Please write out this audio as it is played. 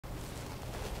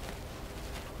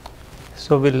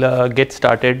So we'll get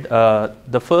started.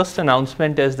 The first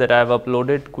announcement is that I've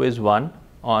uploaded quiz 1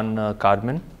 on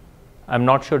Carmen. I'm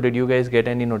not sure, did you guys get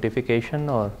any notification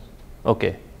or?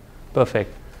 Okay,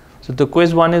 perfect. So the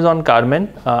quiz 1 is on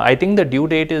Carmen. I think the due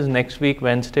date is next week,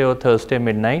 Wednesday or Thursday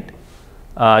midnight.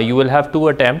 You will have 2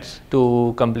 attempts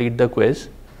to complete the quiz.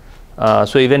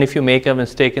 So even if you make a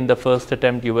mistake in the first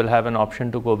attempt, you will have an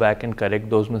option to go back and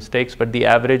correct those mistakes, but the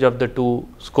average of the 2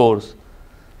 scores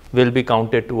will be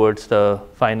counted towards the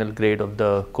final grade of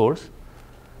the course.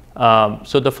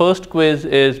 So the first quiz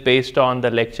is based on the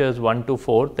lectures 1 to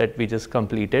 4 that we just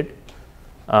completed.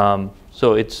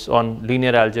 So it's on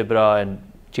linear algebra and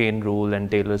chain rule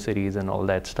and Taylor series and all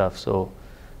that stuff. So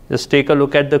just take a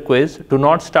look at the quiz. Do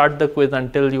not start the quiz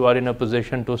until you are in a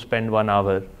position to spend 1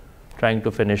 hour trying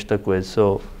to finish the quiz.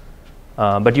 So,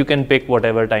 but you can pick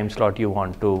whatever time slot you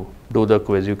want to do the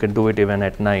quiz. You can do it even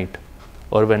at night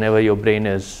or whenever your brain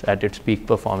is at its peak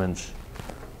performance.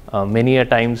 Many a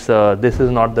times this is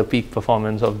not the peak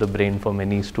performance of the brain for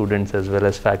many students as well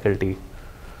as faculty,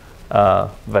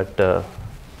 but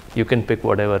you can pick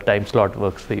whatever time slot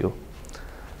works for you.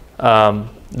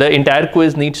 The entire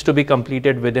quiz needs to be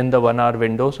completed within the 1 hour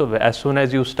window. So as soon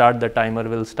as you start, the timer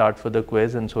will start for the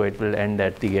quiz, and so it will end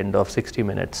at the end of 60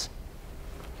 minutes.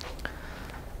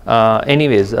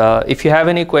 Anyways, if you have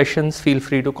any questions, feel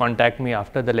free to contact me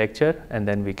after the lecture and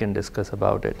then we can discuss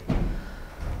about it.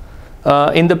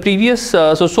 In the previous,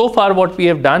 so far what we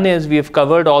have done is we have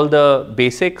covered all the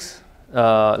basics,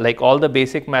 like all the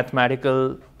basic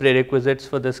mathematical prerequisites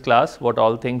for this class, what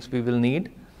all things we will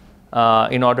need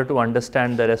in order to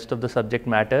understand the rest of the subject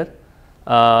matter.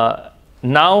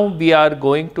 Now we are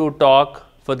going to talk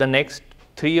for the next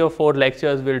 3 or 4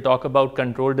 lectures, we'll talk about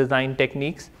control design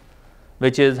techniques,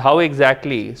 which is how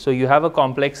exactly, so you have a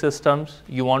complex systems,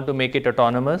 you want to make it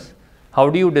autonomous.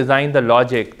 How do you design the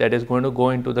logic that is going to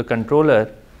go into the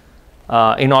controller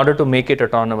in order to make it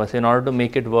autonomous, in order to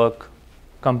make it work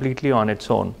completely on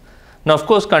its own? Now, of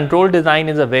course, control design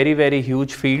is a very, very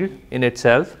huge field in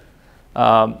itself.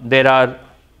 There are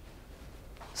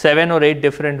 7 or 8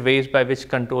 different ways by which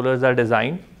controllers are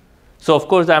designed. So of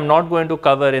course, I'm not going to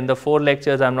cover in the 4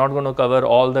 lectures, I'm not going to cover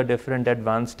all the different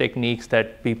advanced techniques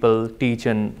that people teach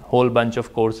in a whole bunch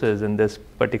of courses in this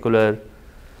particular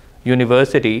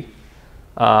university.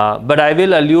 But I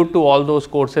will allude to all those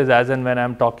courses as and when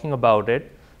I'm talking about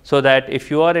it, so that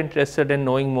if you are interested in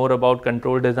knowing more about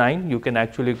control design, you can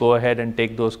actually go ahead and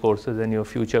take those courses in your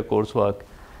future coursework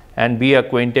and be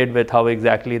acquainted with how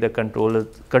exactly the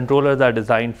controllers are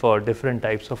designed for different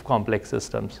types of complex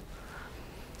systems.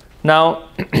 Now,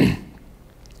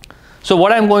 so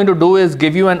what I'm going to do is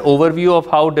give you an overview of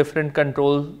how different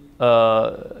control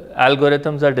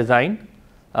algorithms are designed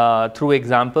through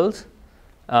examples,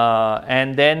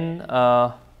 and then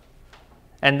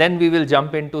we will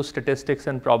jump into statistics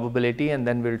and probability, and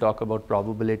then we'll talk about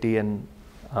probability, and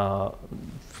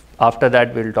after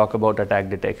that we'll talk about attack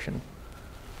detection.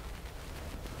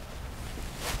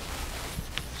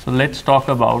 So let's talk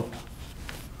about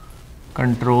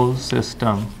control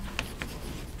system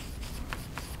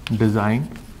design.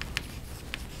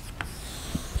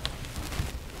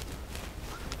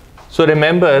 So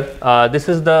remember, this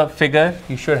is the figure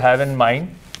you should have in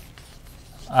mind.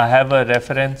 I have a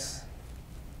reference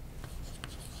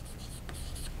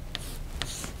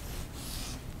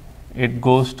it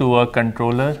goes to a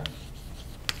controller,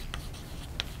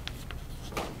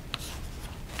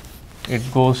 it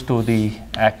goes to the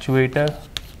actuator,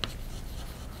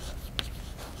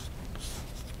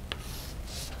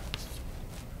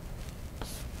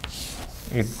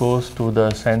 it goes to the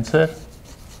sensor,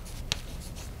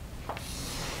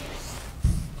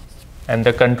 and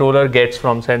the controller gets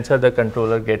from sensor, the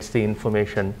controller gets the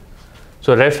information.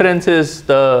 So reference is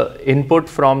the input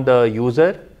from the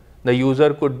user. The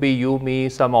user could be you, me,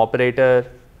 some operator,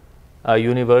 a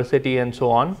university, and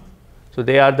so on. So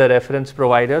they are the reference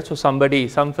provider. So somebody,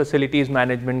 some facilities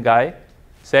management guy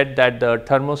said that the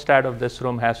thermostat of this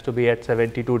room has to be at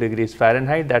 72 degrees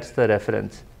Fahrenheit. That's the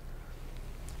reference.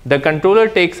 The controller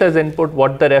takes as input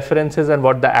what the reference is and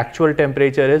what the actual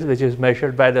temperature is, which is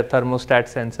measured by the thermostat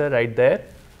sensor right there.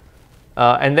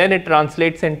 And then it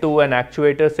translates into an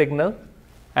actuator signal.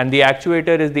 And the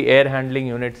actuator is the air handling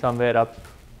unit somewhere up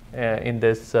in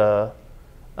this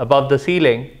above the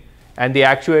ceiling. And the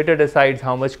actuator decides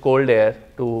how much cold air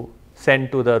to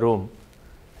send to the room.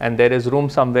 And there is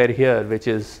room somewhere here, which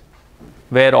is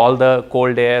where all the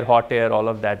cold air, hot air, all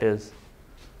of that is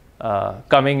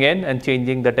coming in and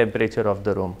changing the temperature of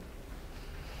the room.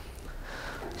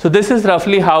 So this is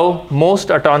roughly how most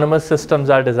autonomous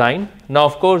systems are designed. Now,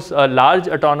 of course, a large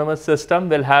autonomous system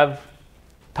will have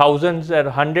thousands or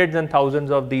hundreds and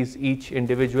thousands of these each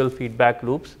individual feedback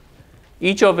loops,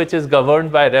 each of which is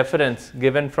governed by reference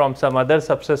given from some other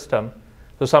subsystem.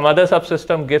 So some other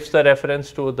subsystem gives the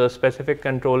reference to the specific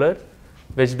controller,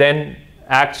 which then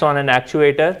acts on an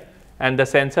actuator, and the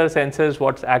sensor senses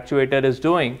what actuator is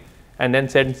doing and then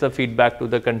sends the feedback to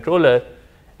the controller.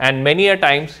 And many a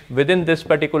times within this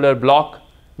particular block,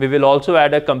 we will also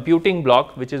add a computing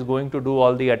block which is going to do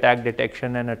all the attack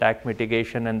detection and attack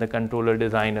mitigation and the controller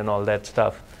design and all that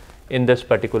stuff in this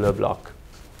particular block.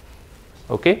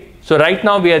 Okay, so right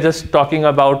now we are just talking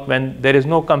about when there is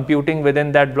no computing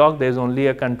within that block, there is only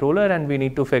a controller, and we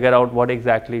need to figure out what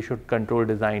exactly should control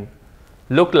design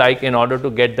look like in order to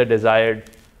get the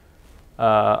desired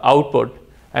output.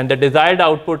 And the desired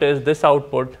output is this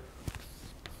output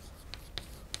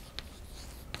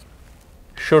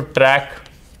should track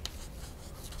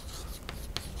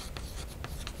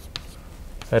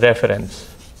reference.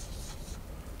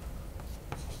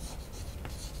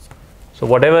 So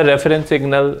whatever reference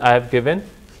signal I have given,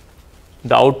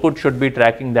 the output should be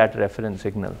tracking that reference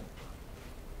signal.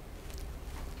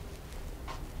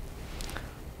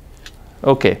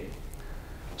 Okay.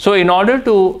 So in order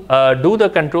to do the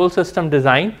control system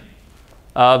design,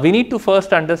 we need to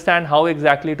first understand how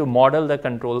exactly to model the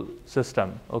control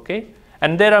system. Okay.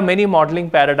 And there are many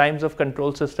modeling paradigms of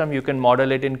control system. You can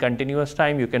model it in continuous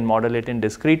time, you can model it in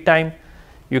discrete time,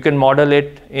 you can model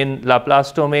it in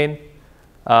Laplace domain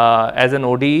as an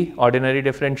ODE, ordinary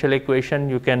differential equation.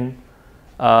 You can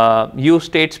use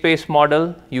state space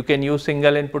model, you can use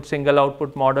single input, single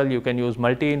output model, you can use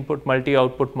multi input, multi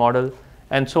output model,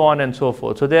 and so on and so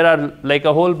forth. So there are like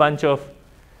a whole bunch of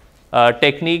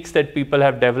techniques that people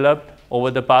have developed over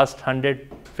the past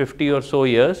 150 or so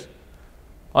years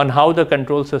on how the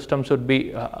control system should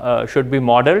be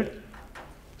modeled.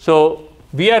 So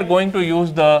we are going to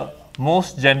use the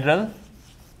most general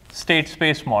state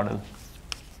space model.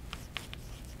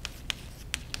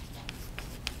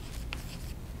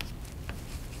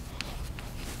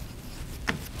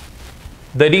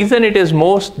 The reason it is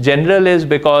most general is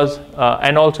because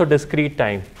and also discrete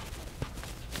time.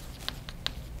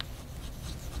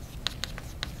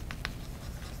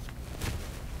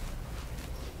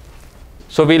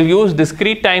 So we'll use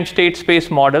discrete time state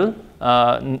space model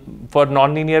for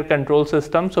nonlinear control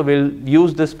system. So we'll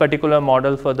use this particular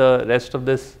model for the rest of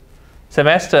this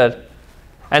semester.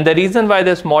 And the reason why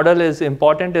this model is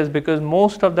important is because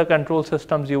most of the control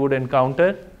systems you would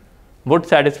encounter would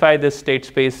satisfy this state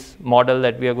space model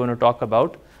that we are going to talk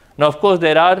about. Now, of course,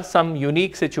 there are some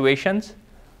unique situations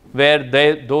where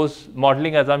those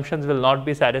modeling assumptions will not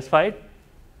be satisfied,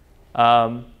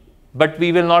 but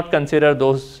we will not consider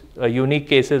those unique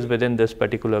cases within this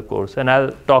particular course, and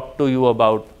I'll talk to you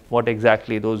about what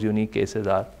exactly those unique cases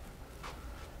are.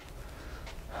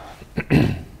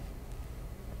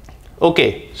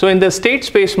 Okay, so in the state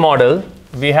space model,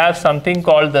 we have something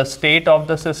called the state of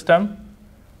the system,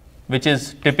 which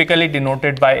is typically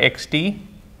denoted by xt.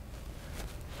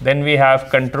 Then we have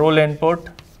control input,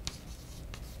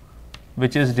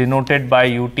 which is denoted by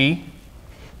ut,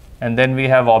 and then we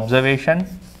have observation,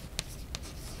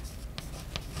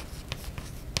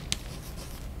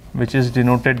 which is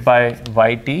denoted by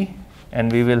yt,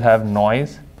 and we will have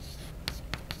noise,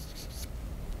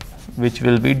 which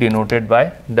will be denoted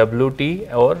by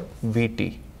wt or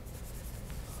vt.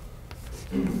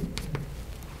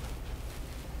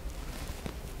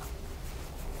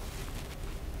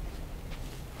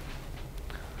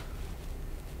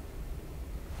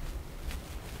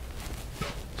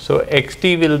 So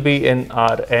xt will be in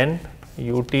Rn,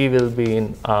 ut will be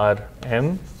in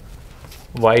Rm,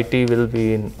 yt will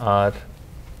be in Rp,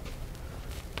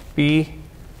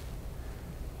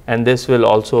 and this will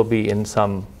also be in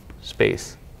some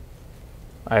space.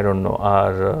 I don't know,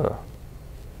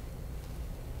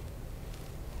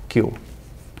 Rq.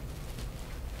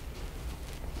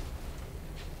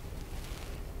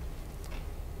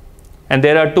 And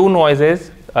there are two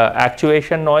noises,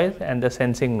 actuation noise and the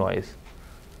sensing noise.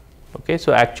 Okay,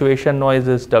 so actuation noise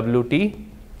is Wt,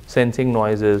 sensing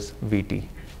noise is Vt.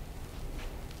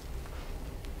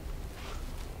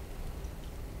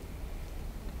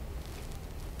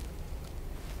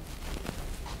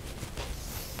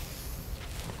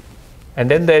 And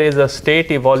then there is a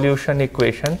state evolution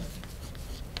equation.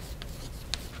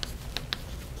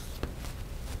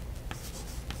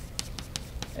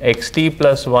 Xt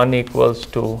plus 1 equals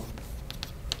to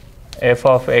f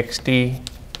of xt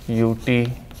ut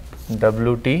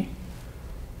wt,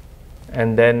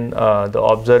 and then the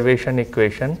observation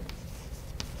equation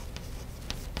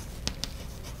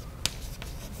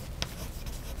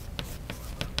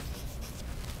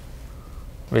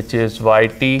which is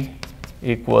yt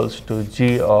equals to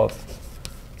g of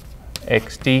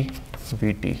xt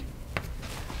vt.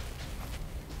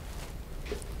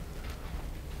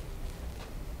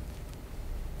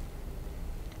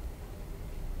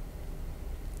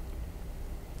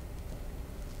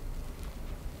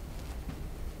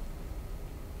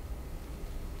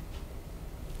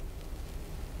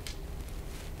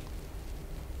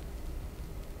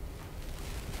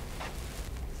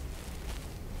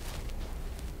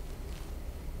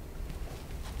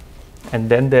 And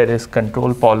then there is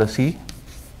control policy,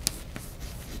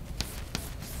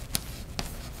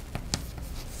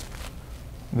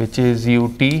 which is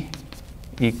ut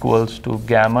equals to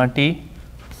gamma t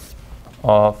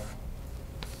of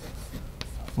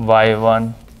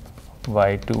y1,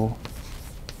 y2,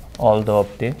 all the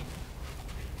up to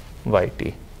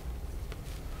yt.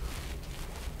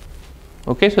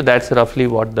 Okay, so that's roughly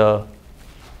what the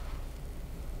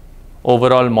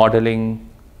overall modeling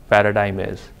paradigm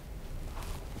is.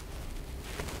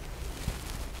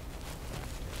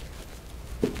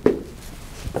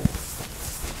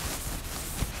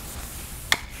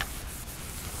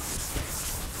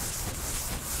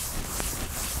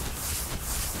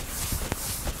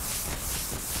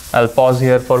 I'll pause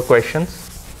here for questions.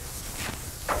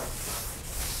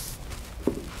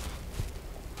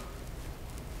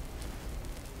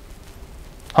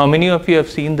 How many of you have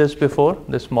seen this before,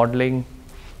 this modeling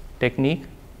technique?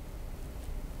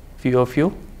 Few of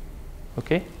you,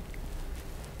 okay.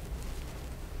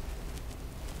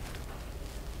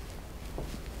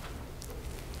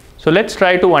 So let's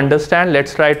try to understand,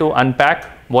 let's try to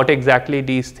unpack what exactly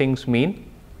these things mean.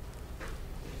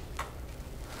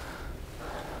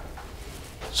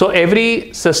 So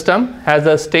every system has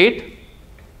a state,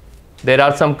 there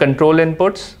are some control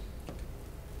inputs,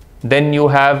 then you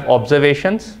have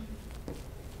observations,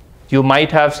 you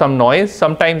might have some noise,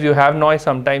 sometimes you have noise,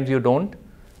 sometimes you don't.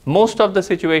 Most of the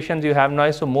situations you have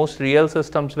noise, so most real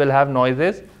systems will have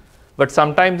noises, but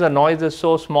sometimes the noise is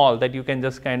so small that you can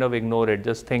just kind of ignore it,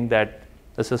 just think that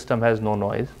the system has no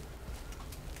noise.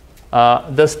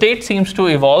 The state seems to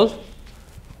evolve.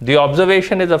 The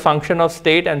observation is a function of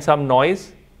state and some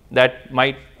noise that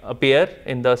might appear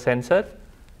in the sensor,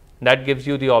 that gives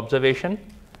you the observation.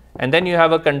 And then you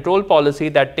have a control policy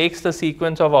that takes the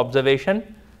sequence of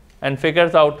observation and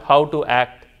figures out how to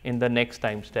act in the next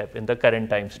time step, in the current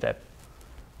time step.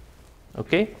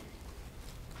 Okay.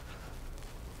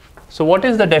 So what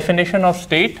is the definition of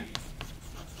state?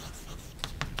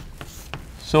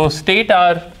 So state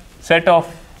are set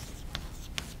of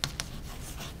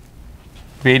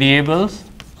variables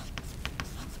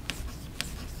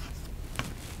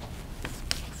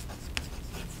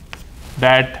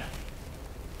that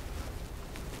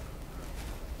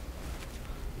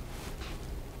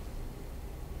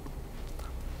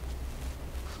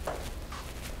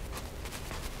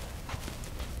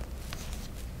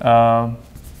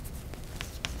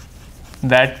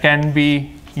that can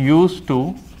be used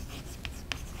to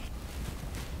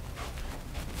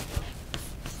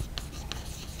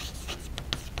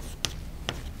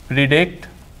predict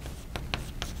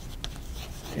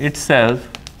itself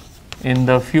in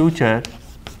the future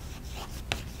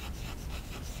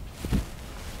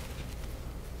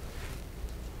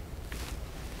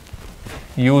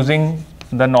using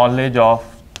the knowledge of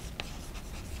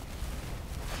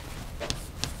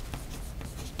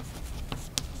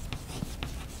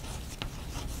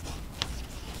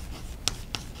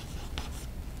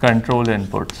control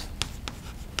inputs.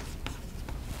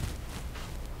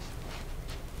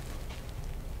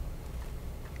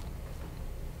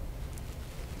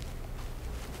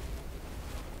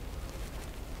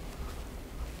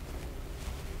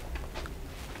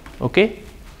 Okay.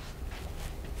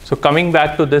 So coming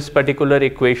back to this particular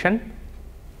equation,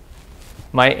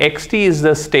 my xt is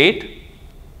the state.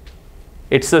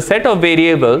 It's a set of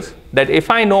variables that if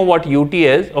I know what ut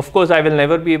is, of course I will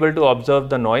never be able to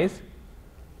observe the noise.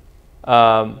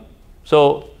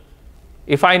 So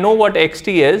if I know what xt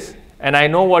is and I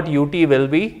know what ut will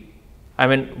be, I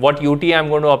mean what ut I'm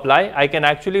going to apply, I can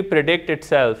actually predict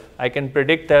itself. I can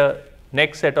predict the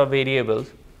next set of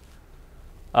variables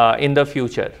in the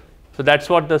future. So that's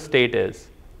what the state is.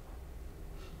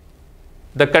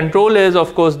 The control is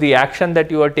of course the action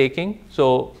that you are taking.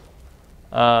 So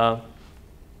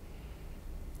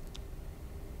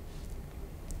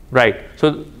right.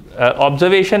 So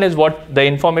observation is what the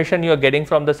information you are getting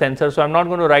from the sensor. So I'm not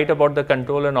going to write about the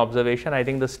control and observation. I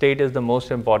think the state is the most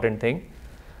important thing.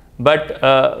 But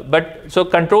so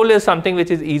control is something which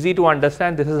is easy to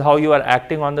understand. This is how you are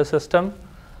acting on the system.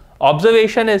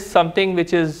 Observation is something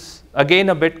which is again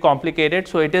a bit complicated.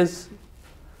 So it is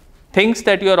things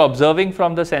that you are observing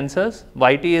from the sensors.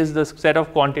 Yt is the set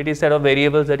of quantities, set of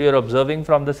variables that you are observing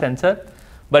from the sensor.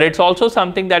 But it's also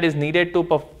something that is needed to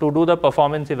do the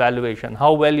performance evaluation,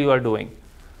 how well you are doing.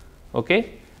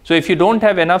 Okay? So if you don't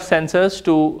have enough sensors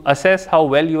to assess how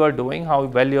well you are doing, how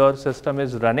well your system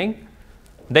is running,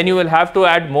 then you will have to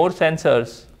add more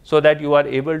sensors so that you are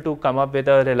able to come up with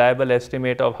a reliable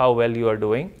estimate of how well you are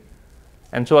doing.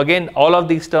 And so again, all of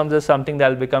these terms is something that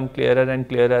will become clearer and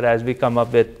clearer as we come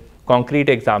up with concrete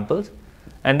examples.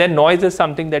 And then noise is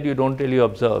something that you don't really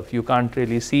observe. You can't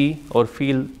really see or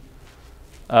feel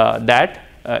that.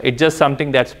 It's just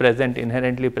something that's present,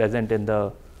 inherently present in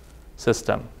the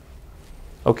system.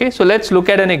 Okay, so let's look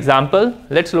at an example.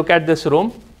 Let's look at this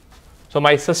room. So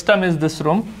my system is this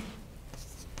room.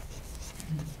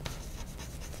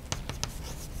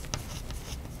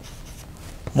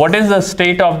 What is the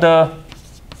state of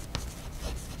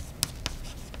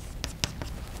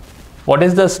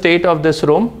this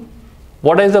room?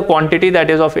 What is the quantity that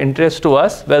is of interest to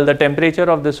us? Well, the temperature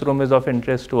of this room is of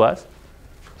interest to us.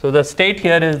 So the state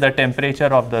here is the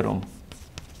temperature of the room.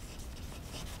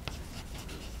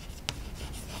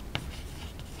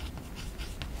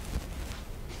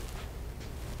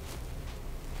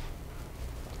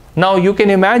 Now you can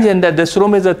imagine that this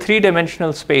room is a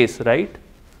three-dimensional space, right?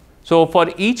 So for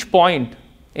each point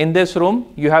in this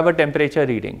room, you have a temperature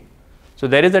reading. So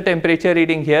there is a temperature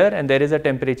reading here and there is a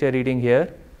temperature reading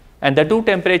here, and the two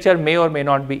temperature may or may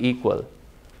not be equal.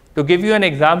 To give you an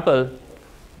example,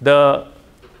 the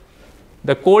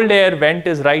cold air vent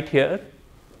is right here.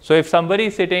 So if somebody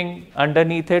is sitting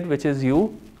underneath it, which is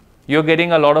you're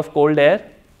getting a lot of cold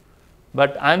air,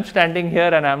 but I'm standing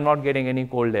here and I'm not getting any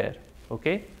cold air.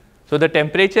 Okay? So the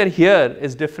temperature here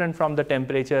is different from the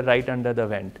temperature right under the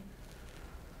vent.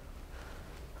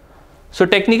 So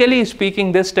technically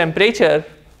speaking, this temperature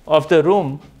of the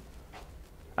room,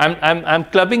 I'm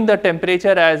clubbing the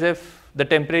temperature as if the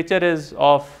temperature is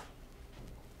of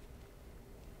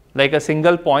like a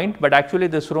single point, but actually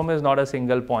this room is not a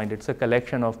single point, it's a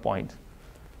collection of points.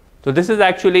 So this is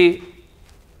actually,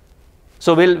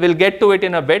 so we'll get to it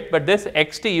in a bit, but this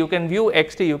xt, you can view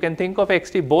xt, you can think of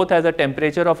xt both as a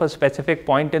temperature of a specific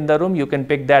point in the room. You can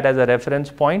pick that as a reference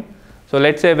point. So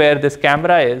let's say where this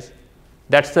camera is,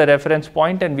 that's the reference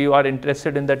point, and we are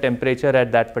interested in the temperature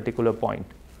at that particular point.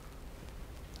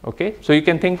 Okay, so you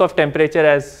can think of temperature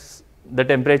as the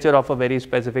temperature of a very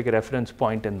specific reference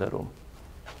point in the room.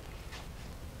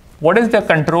 What is the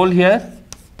control here?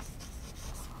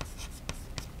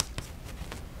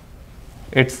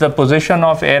 It's the position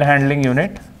of air handling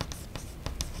unit,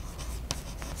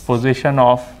 position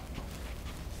of,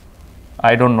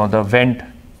 I don't know, the vent,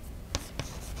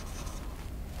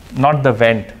 not the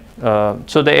vent.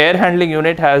 So the air handling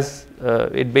unit has,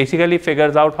 it basically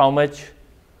figures out how much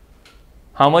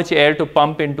air to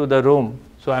pump into the room.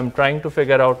 So I'm trying to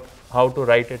figure out how to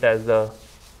write it as the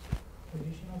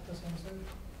position of the sensor.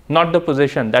 Not the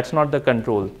position, that's not the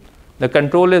control. The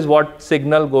control is what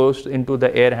signal goes into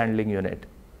the air handling unit,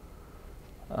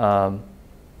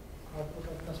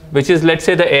 which is, let's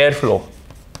say, the airflow.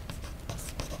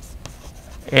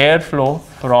 Airflow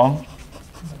from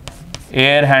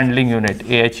air handling unit,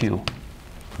 AHU.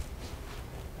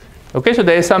 Okay, so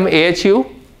there is some AHU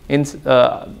in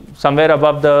somewhere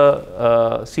above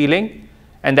the ceiling,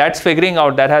 and that's figuring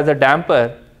out, that has a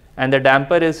damper, and the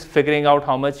damper is figuring out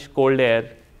how much cold air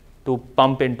to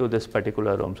pump into this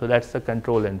particular room. So that's the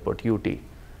control input, UT,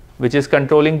 which is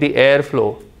controlling the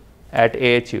airflow at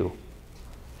AHU.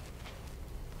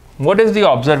 What is the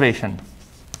observation?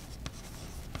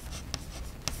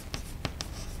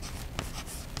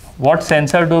 What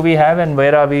sensor do we have, and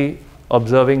where are we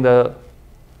observing the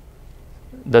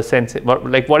sensor?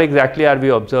 What exactly are we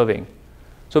observing?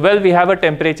 So, well, we have a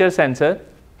temperature sensor.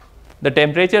 The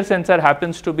temperature sensor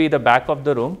happens to be the back of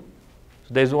the room.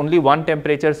 So there is only one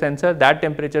temperature sensor. That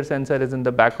temperature sensor is in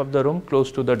the back of the room,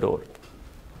 close to the door.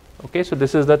 Okay, so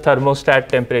this is the thermostat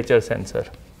temperature sensor.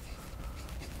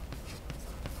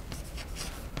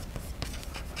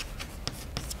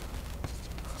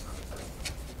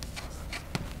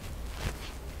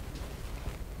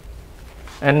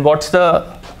 And what's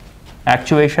the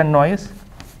actuation noise?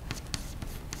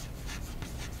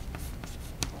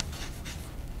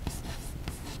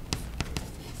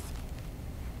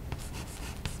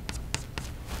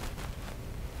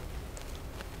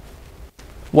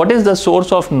 What is the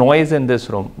source of noise in this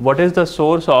room? What is the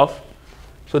source of,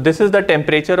 so this is the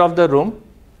temperature of the room,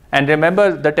 and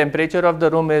remember the temperature of the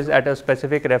room is at a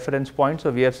specific reference point. So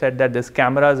we have said that this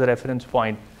camera is a reference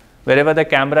point. Wherever the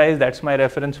camera is, that's my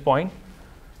reference point.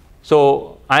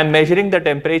 So I'm measuring the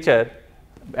temperature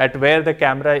at where the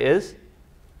camera is,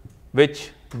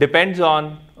 which depends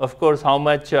on, of course, how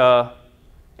much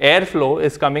airflow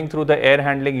is coming through the air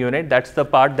handling unit. That's the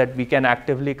part that we can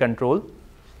actively control.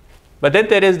 But then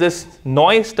there is this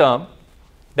noise term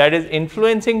that is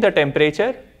influencing the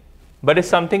temperature, but is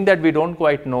something that we don't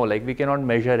quite know, like we cannot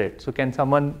measure it. So can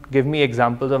someone give me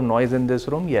examples of noise in this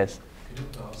room? Yes. Could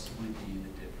it possibly be the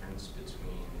difference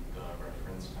between the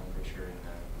reference temperature and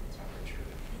the temperature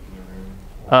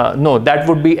in the room? No, that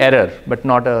would be error, but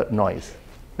not a noise.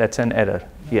 That's an error.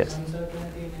 Yes.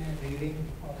 Uncertainty in a reading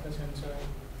of the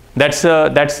sensor.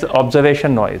 That's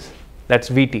observation noise. That's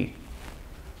VT.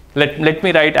 Let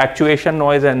me write actuation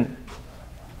noise and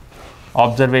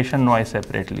observation noise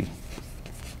separately.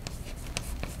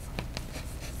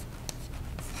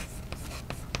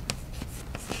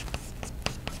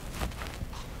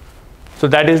 So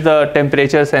that is the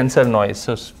temperature sensor noise.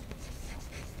 So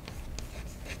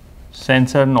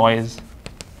sensor noise.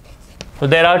 So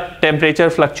there are temperature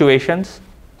fluctuations,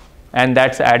 and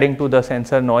that's adding to the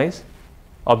sensor noise,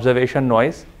 observation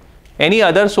noise. Any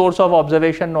other source of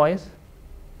observation noise?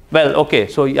 Well, okay,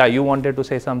 so yeah, you wanted to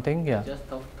say something? Yeah. Just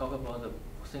talk about the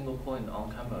single point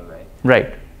on camera, right?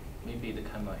 Right. Maybe the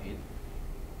camera heat.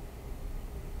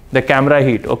 The camera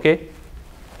heat, okay.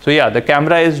 So yeah, the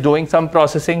camera is doing some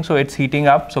processing, so it's heating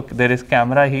up. So there is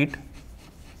camera heat.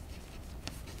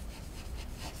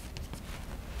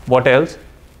 What else?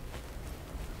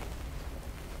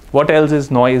 What else is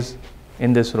noise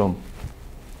in this room?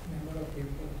 Number of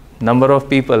people. Number of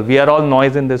people. We are all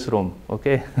noise in this room,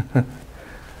 okay?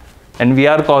 And we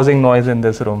are causing noise in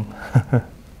this room.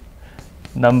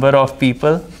 Number of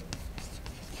people.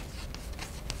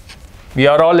 We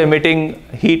are all emitting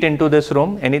heat into this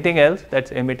room. Anything else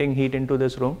that's emitting heat into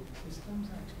this room? Systems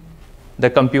actually. The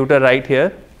computer right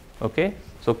here, okay?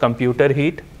 So computer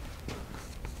heat.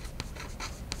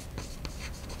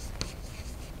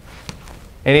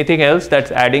 Anything else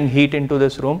that's adding heat into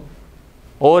this room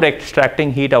or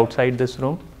extracting heat outside this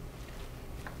room?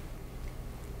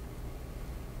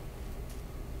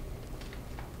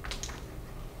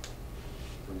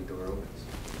 When the door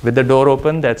opens. With the door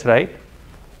open, that's right.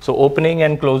 So opening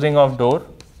and closing of door.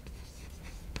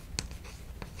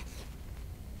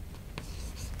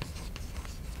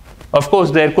 Of course,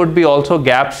 there could be also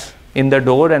gaps in the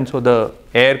door, and so the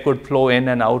air could flow in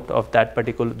and out of that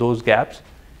particular those gaps.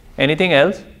 Anything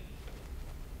else?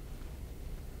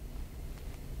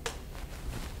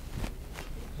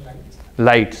 Lights.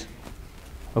 Lights.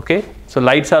 Okay, so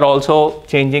lights are also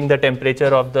changing the temperature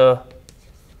of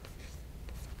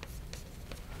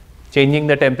changing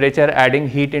the temperature, adding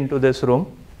heat into this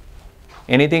room.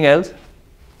 Anything else?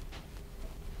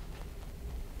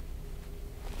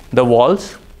 The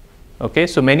walls. Okay,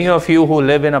 so many of you who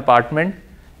live in apartment,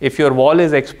 if your wall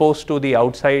is exposed to the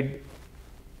outside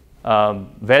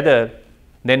weather,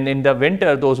 then in the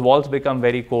winter those walls become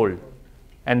very cold,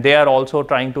 and they are also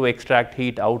trying to extract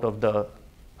heat out of the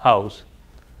house.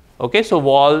 Okay, so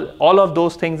all of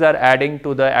those things are adding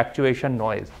to the actuation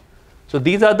noise. So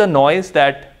these are the noise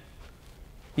that,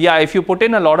 yeah, if you put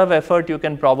in a lot of effort, you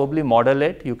can probably model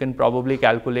it, you can probably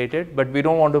calculate it, but we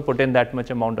don't want to put in that much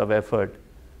amount of effort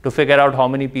to figure out how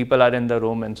many people are in the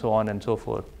room and so on and so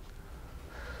forth.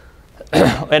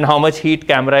 And how much heat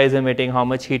camera is emitting, how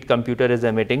much heat computer is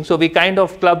emitting. So we kind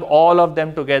of club all of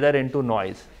them together into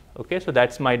noise. Okay, so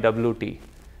that's my WT.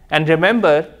 And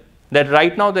remember that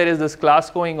right now there is this class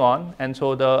going on, and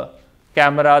so the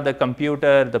camera, the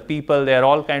computer, the people, they are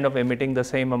all kind of emitting the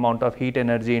same amount of heat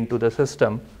energy into the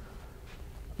system.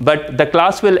 But the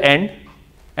class will end,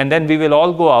 and then we will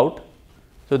all go out.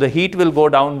 So the heat will go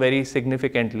down very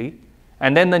significantly.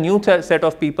 And then the new set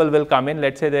of people will come in.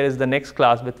 Let's say there is the next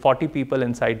class with 40 people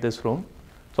inside this room.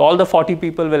 So all the 40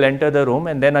 people will enter the room,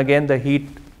 and then again the heat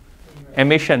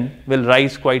emission will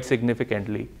rise quite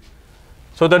significantly.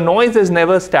 So the noise is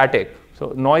never static.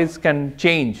 So noise can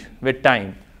change with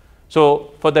time.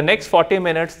 So for the next 40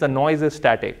 minutes, the noise is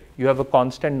static. You have a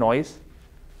constant noise.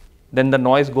 Then the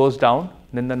noise goes down.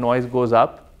 Then the noise goes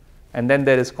up. And then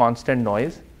there is constant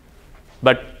noise.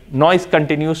 But noise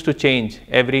continues to change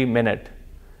every minute.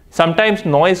 Sometimes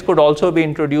noise could also be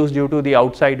introduced due to the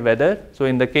outside weather. So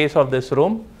in the case of this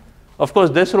room, of course,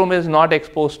 this room is not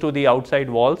exposed to the outside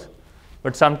walls,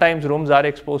 but sometimes rooms are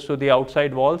exposed to the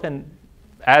outside walls, and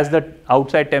as the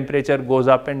outside temperature goes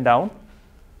up and down,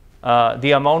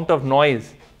 the amount of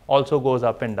noise also goes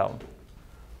up and down.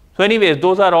 So anyways,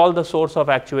 those are all the source of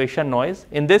actuation noise.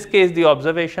 In this case, the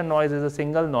observation noise is a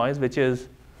single noise, which is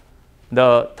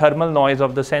the thermal noise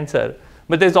of the sensor.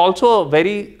 But there's also a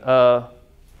very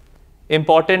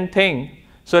important thing.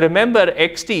 So remember,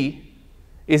 xt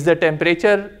is the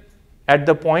temperature at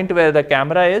the point where the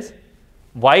camera is,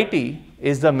 YT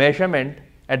is the measurement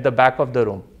at the back of the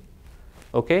room.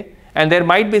 Okay, and there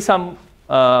might be some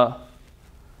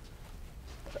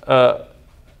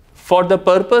for the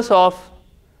purpose of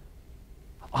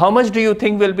how much do you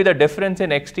think will be the difference in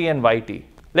XT and YT?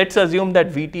 Let's assume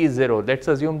that VT is 0. Let's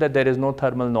assume that there is no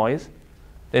thermal noise,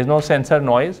 there is no sensor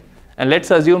noise, and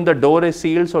let's assume the door is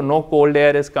sealed, so no cold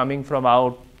air is coming from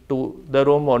out to the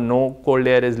room, or no cold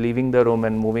air is leaving the room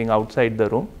and moving outside the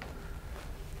room.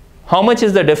 How much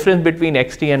is the difference between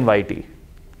XT and YT?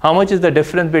 How much is the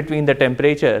difference between the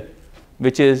temperature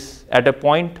which is at a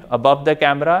point above the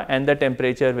camera and the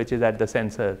temperature which is at the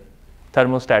sensor,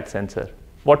 thermostat sensor?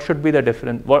 What should be the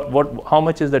difference? How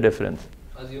much is the difference?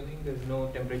 Assuming there is no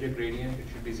temperature gradient, it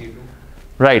should be 0.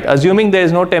 Right. Assuming there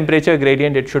is no temperature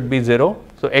gradient, it should be 0.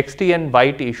 So XT and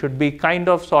YT should be kind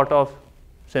of sort of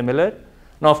similar.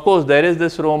 Now, of course, there is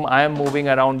this room. I am moving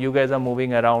around. You guys are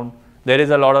moving around. There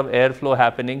is a lot of airflow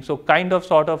happening. So kind of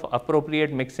sort of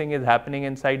appropriate mixing is happening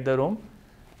inside the room.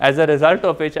 As a result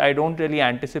of which, I don't really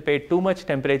anticipate too much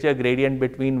temperature gradient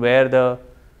between where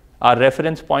our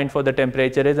reference point for the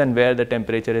temperature is and where the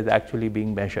temperature is actually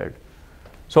being measured.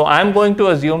 So I'm going to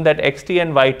assume that XT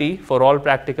and YT for all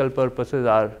practical purposes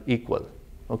are equal.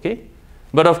 Okay?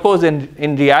 But of course,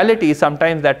 in reality,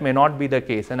 sometimes that may not be the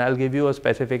case, and I'll give you a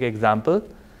specific example.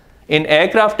 In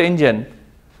aircraft engine,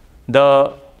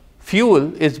 the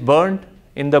fuel is burned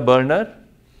in the burner,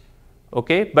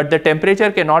 okay, but the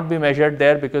temperature cannot be measured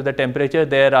there because the temperature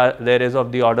there is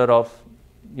of the order of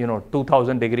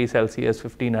 2000 degrees Celsius,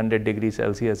 1500 degrees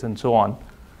Celsius, and so on.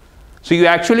 So you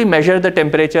actually measure the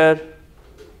temperature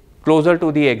closer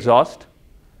to the exhaust,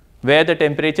 where the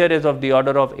temperature is of the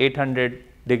order of 800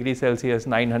 degrees Celsius,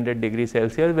 900 degrees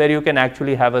Celsius, where you can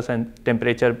actually have a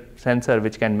temperature sensor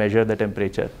which can measure the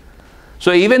temperature.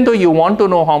 So even though you want to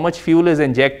know how much fuel is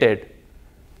injected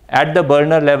at the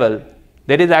burner level,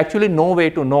 there is actually no way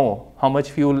to know how much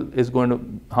fuel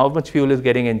is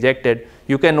getting injected.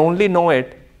 You can only know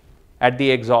it at the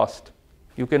exhaust.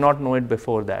 You cannot know it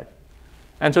before that.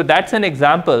 And so that's an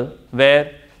example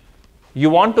where you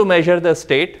want to measure the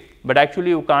state, but actually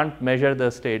you can't measure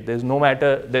the state. No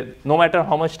matter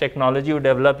how much technology you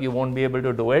develop, you won't be able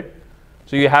to do it.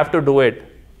 So you have to do it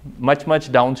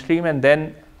much downstream and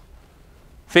then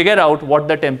figure out what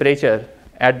the temperature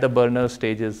at the burner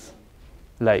stage is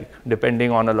like,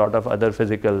 depending on a lot of other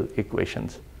physical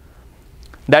equations.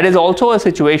 That is also a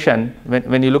situation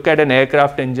when you look at an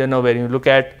aircraft engine or when you look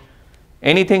at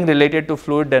anything related to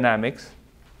fluid dynamics.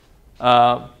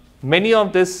 Many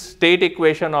of this state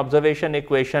equation, observation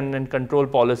equation, and control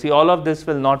policy, all of this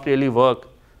will not really work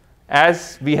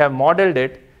as we have modeled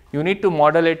it. You need to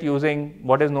model it using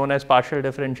what is known as partial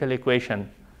differential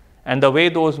equation. And the way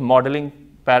those modeling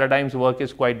paradigms work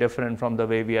is quite different from the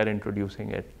way we are introducing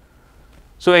it.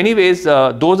 So anyways,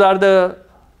 those are the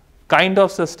kind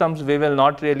of systems we will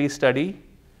not really study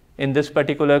in this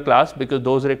particular class because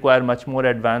those require much more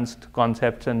advanced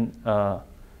concepts and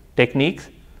techniques.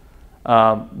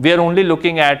 We are only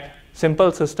looking at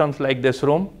simple systems like this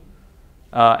room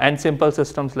and simple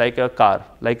systems like a car,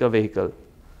 like a vehicle.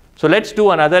 So let's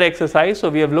do another exercise. So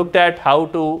we have looked at how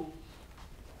to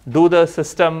do the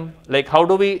system, like how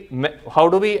do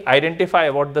we identify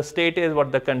what the state is,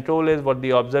 what the control is, what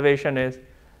the observation is,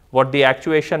 what the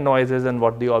actuation noise is, and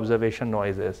what the observation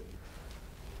noise is.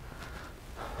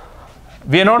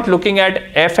 We are not looking at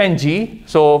F and G.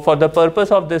 So for the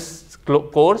purpose of this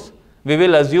course, we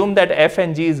will assume that F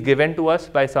and G is given to us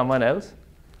by someone else.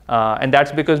 And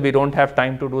that's because we don't have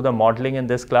time to do the modeling in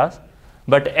this class.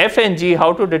 But F and G,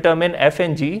 how to determine F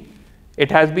and G, it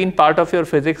has been part of your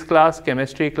physics class,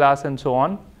 chemistry class, and so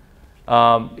on.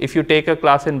 If you take a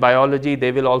class in biology,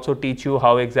 they will also teach you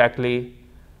how exactly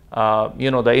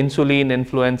the insulin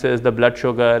influences the blood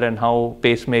sugar and how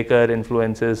pacemaker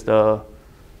influences the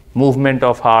movement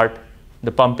of heart,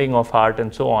 the pumping of heart,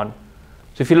 and so on.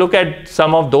 So if you look at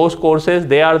some of those courses,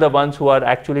 they are the ones who are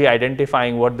actually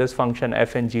identifying what this function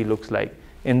F and G looks like.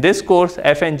 In this course,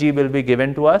 F and G will be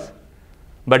given to us.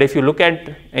 But if you look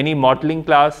at any modeling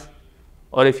class,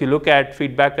 or if you look at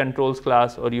feedback controls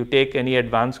class, or you take any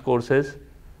advanced courses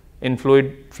in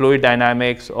fluid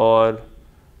dynamics or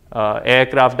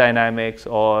aircraft dynamics,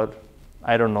 or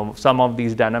I don't know, some of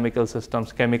these dynamical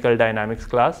systems, chemical dynamics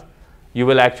class, you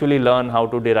will actually learn how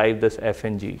to derive this F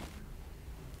and G.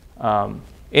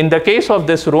 In the case of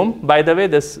this room, by the way,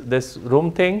 this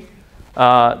room thing,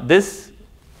 this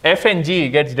F and G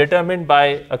gets determined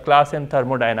by a class in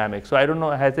thermodynamics. So I don't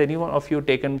know, has anyone of you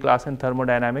taken class in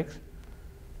thermodynamics?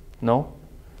 No?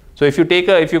 So if you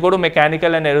go to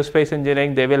mechanical and aerospace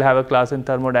engineering, they will have a class in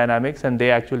thermodynamics, and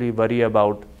they actually worry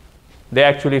about they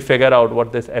actually figure out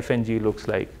what this F and G looks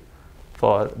like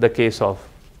for the case of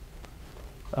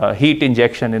heat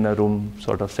injection in a room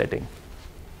sort of setting.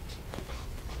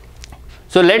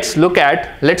 So let's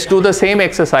do the same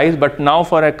exercise, but now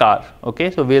for a car.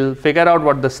 Okay, so we'll figure out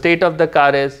what the state of the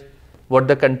car is, what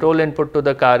the control input to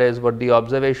the car is, what the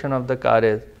observation of the car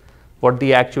is, what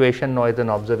the actuation noise and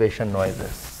observation noise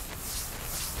is.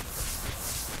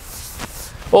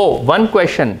 Oh, one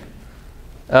question.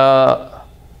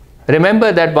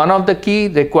 Remember that one of the key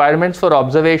requirements for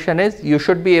observation is you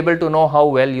should be able to know how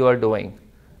well you are doing,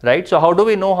 right? So how do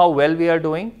we know how well we are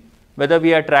doing? Whether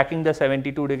we are tracking the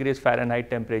 72 degrees Fahrenheit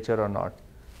temperature or not,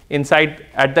 inside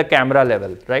at the camera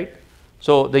level, right?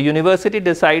 So the university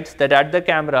decides that at the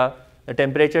camera, the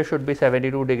temperature should be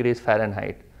 72 degrees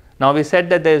Fahrenheit. Now we said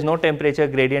that there is no temperature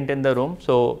gradient in the room,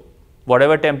 so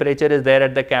whatever temperature is there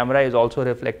at the camera is also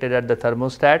reflected at the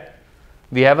thermostat.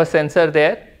 We have a sensor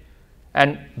there,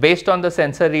 and based on the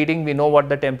sensor reading, we know what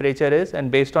the temperature is,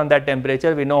 and based on that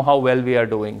temperature, we know how well we are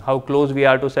doing, how close we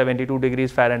are to 72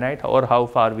 degrees Fahrenheit or how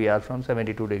far we are from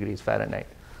 72 degrees Fahrenheit.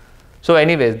 So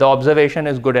anyways, the observation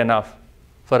is good enough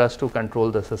for us to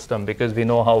control the system because we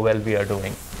know how well we are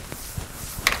doing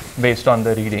based on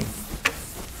the reading.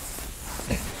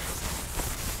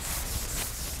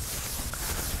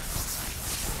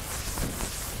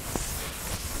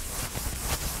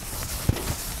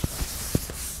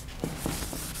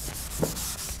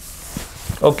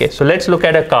 Okay, so let's look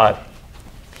at a car.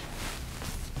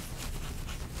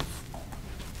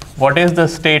 What is the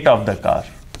state of the car?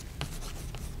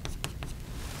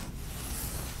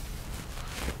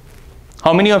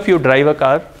 How many of you drive a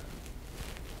car?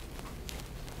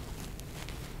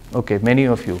 Okay, many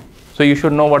of you. So you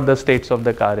should know what the states of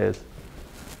the car is.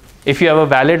 If you have a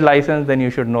valid license, then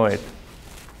you should know it.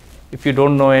 If you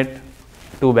don't know it,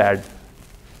 too bad.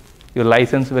 Your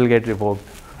license will get revoked.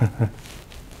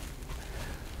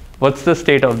 What's the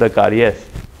state of the car? Yes.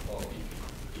 Well, you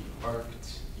could be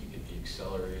parked, you could be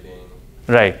accelerating,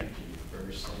 Right. you could be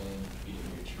reversing, be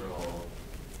neutral,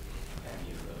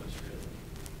 any of those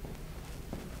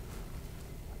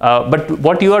really. But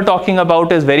what you are talking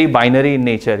about is very binary in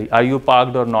nature. Are you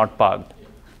parked or not parked? Yeah.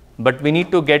 But we need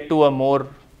to get to a more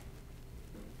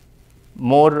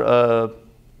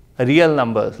real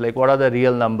numbers. Like what are the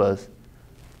real numbers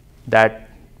that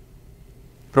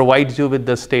provides you with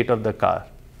the state of the car?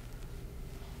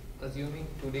 Assuming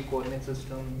 2D coordinate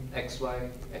system, x, y,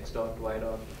 x dot, y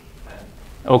dot, and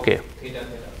Okay, theta,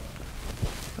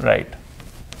 theta. right.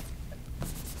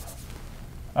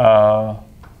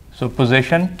 So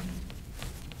position.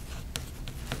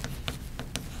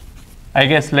 I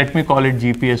guess let me call it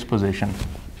GPS position.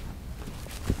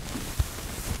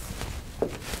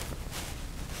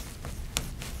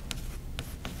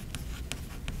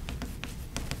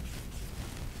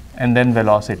 And then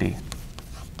velocity.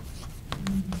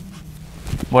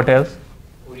 What else?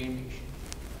 Orientation.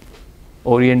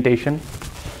 Orientation.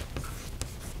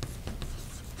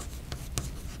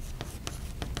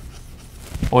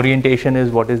 Orientation is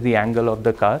what is the angle of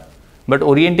the car. But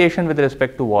orientation with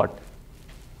respect to what?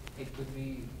 It could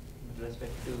be with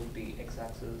respect to the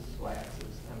x-axis,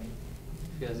 y-axis. I mean,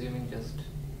 if you're assuming just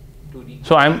 2D.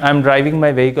 So I'm driving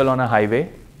my vehicle on a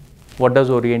highway. What does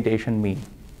orientation mean?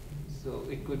 So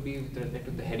it could be with respect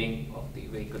to the heading of the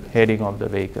vehicle. Heading of the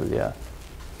vehicle, yeah.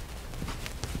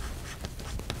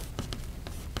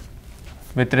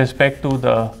 With respect to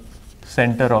the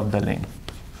center of the lane.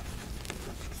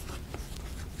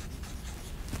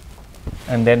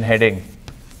 And then heading.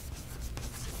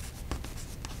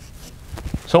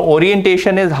 So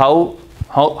orientation is how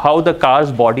the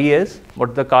car's body is,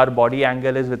 what the car body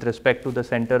angle is with respect to the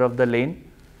center of the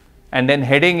lane. And then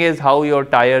heading is how your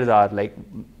tires are, like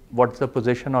what's the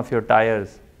position of your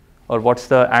tires or what's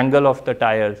the angle of the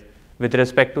tires with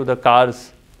respect to the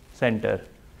car's center.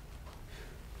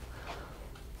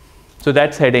 So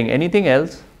that's heading. Anything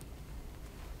else?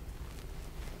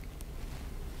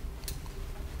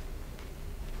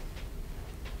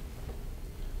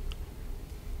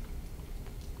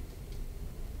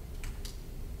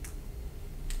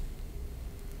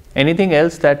 Anything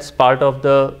else that's part of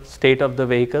the state of the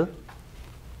vehicle? Are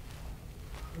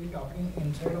we talking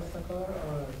inside of the car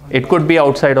or? It could be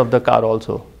outside of the car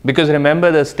also. Because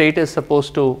remember, the state is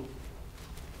supposed to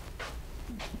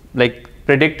like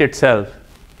predict itself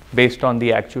based on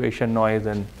the actuation noise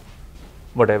and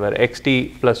whatever.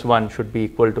 Xt plus 1 should be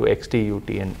equal to xt, ut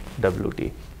and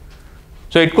wt.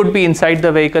 So it could be inside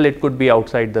the vehicle, it could be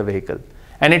outside the vehicle.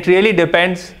 And it really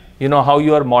depends, how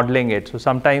you are modeling it. So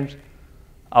sometimes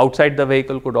outside the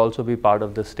vehicle could also be part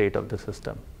of the state of the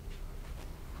system.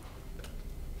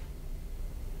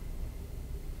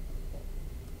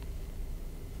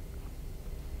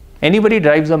 Anybody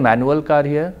drives a manual car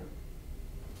here?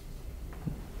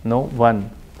 No? One.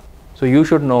 So you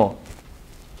should know.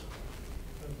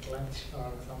 Clutch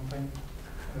or something,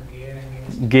 gear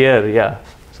against. Gear, yeah.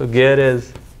 So gear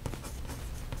is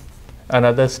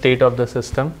another state of the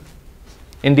system.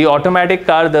 In the automatic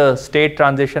car, the state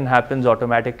transition happens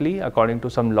automatically according to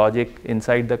some logic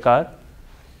inside the car.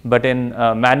 But in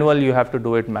manual, you have to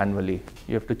do it manually.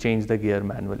 You have to change the gear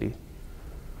manually.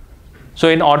 So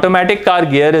in automatic car,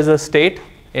 gear is a state.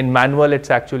 In manual, it's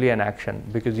actually an action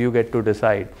because you get to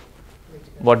decide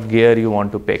what gear you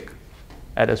want to pick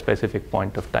at a specific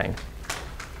point of time.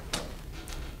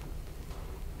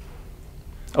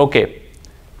 Okay.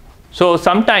 So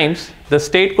sometimes the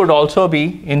state could also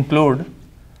be include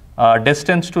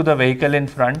distance to the vehicle in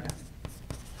front,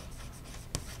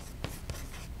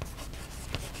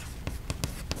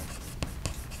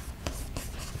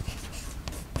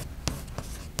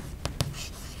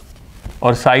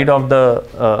 or side of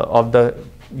the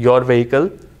your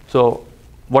vehicle. So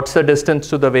what's the distance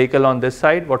to the vehicle on this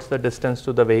side? What's the distance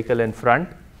to the vehicle in front?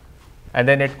 And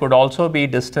then it could also be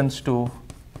distance to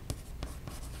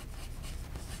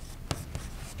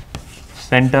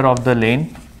center of the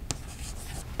lane.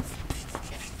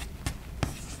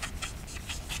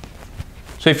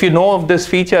 So if you know of this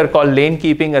feature called lane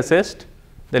keeping assist,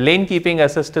 the lane keeping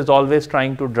assist is always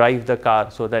trying to drive the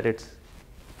car so that it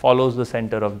follows the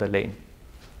center of the lane.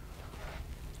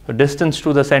 So distance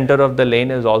to the center of the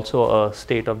lane is also a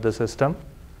state of the system,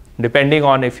 depending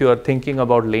on if you are thinking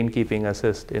about lane keeping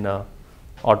assist in an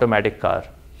automatic car.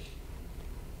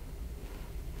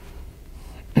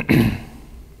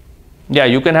 Yeah,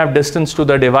 you can have distance to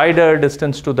the divider,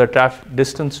 distance to the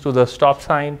distance to the stop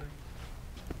sign.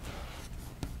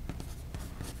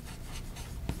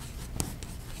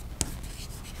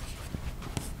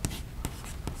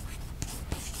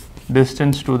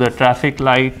 Distance to the traffic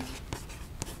light.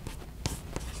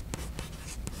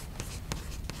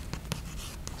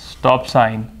 Stop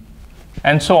sign,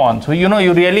 and so on. So you know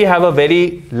you really have a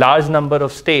very large number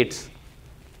of states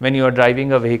when you are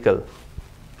driving a vehicle.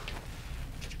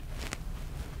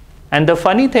 And the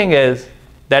funny thing is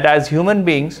that as human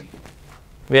beings,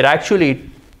 we are actually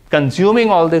consuming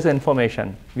all this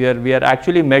information. We are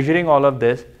actually measuring all of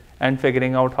this and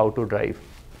figuring out how to drive.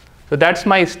 So that's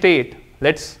my state.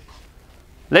 Let's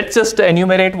just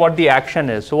enumerate what the action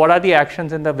is. So what are the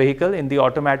actions in the vehicle, in the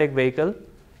automatic vehicle?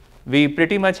 We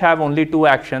pretty much have only two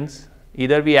actions.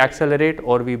 Either we accelerate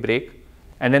or we brake,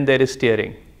 and then there is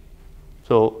steering.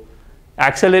 So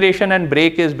acceleration and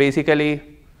brake is basically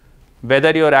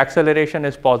whether your acceleration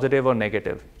is positive or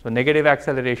negative. So negative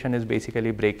acceleration is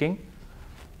basically braking.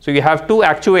 So you have two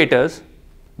actuators,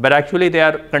 but actually they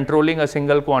are controlling a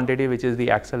single quantity, which is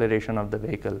the acceleration of the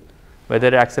vehicle,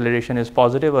 whether acceleration is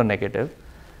positive or negative.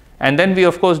 And then we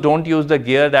of course don't use the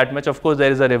gear that much. Of course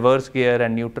there is a reverse gear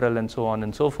and neutral and so on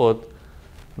and so forth.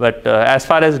 But as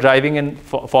far as driving in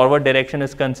forward direction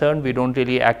is concerned, we don't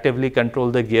really actively control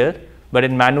the gear. But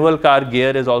in manual car,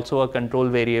 gear is also a control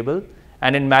variable.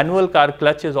 And in manual car,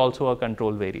 clutch is also a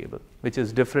control variable, which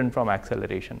is different from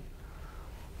acceleration.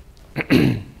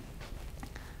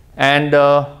 And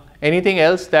anything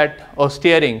else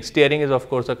steering. Steering is of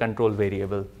course a control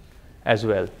variable as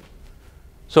well.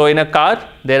 So in a car,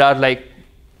 there are like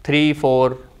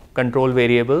 3-4 control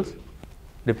variables,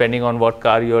 depending on what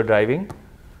car you are driving.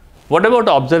 What about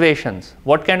observations?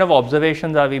 What kind of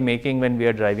observations are we making when we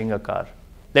are driving a car?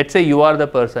 Let's say you are the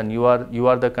person, you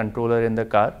are the controller in the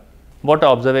car. What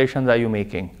observations are you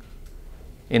making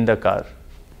in the car?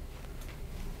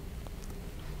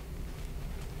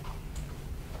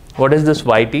 What is this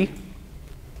YT?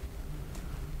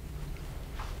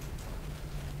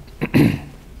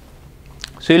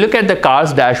 So you look at the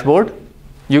car's dashboard,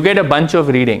 you get a bunch of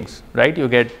readings, right? You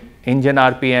get engine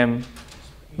RPM,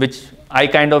 which I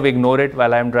kind of ignore it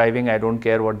while I'm driving. I don't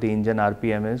care what the engine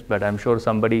RPM is, but I'm sure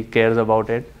somebody cares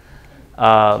about it.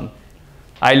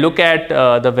 I look at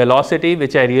the velocity,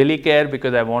 which I really care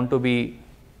because I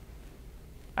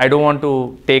don't want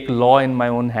to take law in my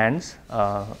own hands.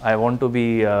 I want to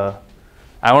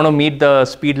meet the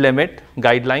speed limit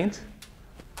guidelines.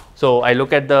 So I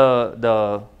look at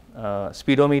the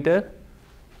speedometer,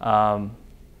 and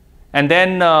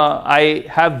then I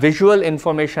have visual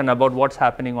information about what's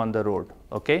happening on the road.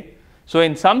 Okay, so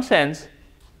in some sense,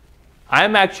 I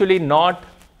am actually not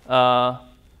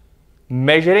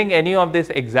measuring any of this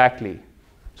exactly.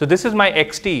 So this is my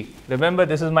XT. Remember,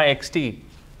 this is my XT.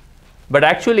 But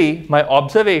actually, my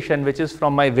observation, which is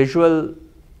from my visual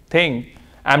thing,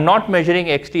 I'm not measuring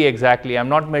XT exactly. I'm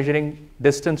not measuring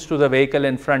distance to the vehicle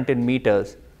in front in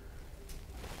meters.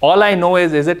 all I know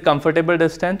is it comfortable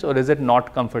distance or is it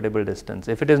not comfortable distance.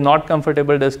 If it is not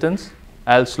comfortable distance,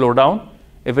 I'll slow down.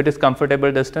 If it is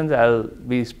comfortable distance, I'll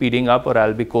be speeding up or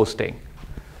I'll be coasting.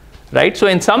 Right? So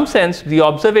in some sense, the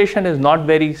observation is not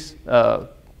very,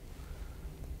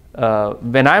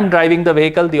 when I'm driving the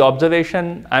vehicle, the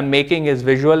observation I'm making is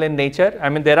visual in nature. I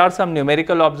mean, there are some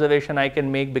numerical observation I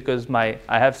can make because I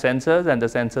have sensors and the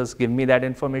sensors give me that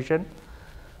information.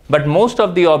 But most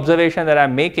of the observation that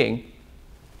I'm making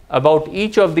about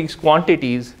each of these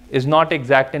quantities is not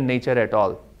exact in nature at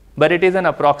all, but it is an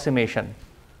approximation.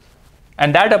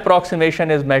 And that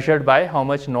approximation is measured by how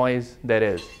much noise there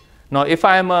is. Now, if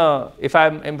I'm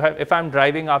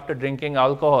driving after drinking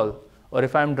alcohol, or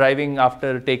if I'm driving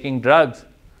after taking drugs,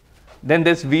 then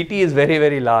this VT is very,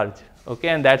 very large, okay?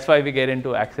 And that's why we get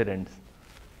into accidents,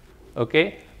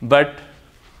 okay? But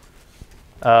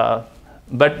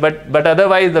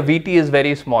otherwise, the VT is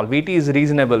very small. VT is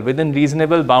reasonable, within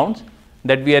reasonable bounds,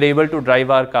 that we are able to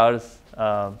drive our cars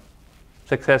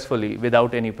successfully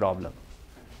without any problem.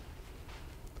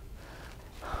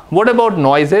 What about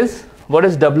noises? What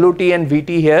is WT and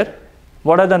VT here?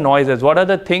 What are the noises? What are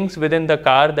the things within the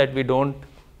car that we don't,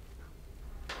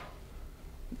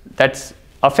 that's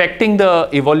affecting the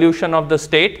evolution of the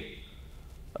state,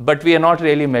 but we are not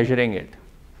really measuring it?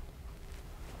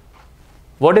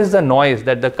 What is the noise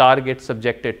that the car gets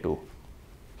subjected to,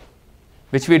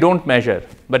 which we don't measure,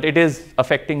 but it is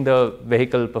affecting the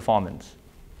vehicle performance?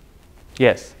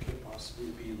 Yes? Could it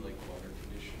possibly be like weather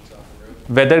conditions on the road?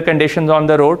 Weather conditions on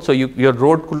the road. So your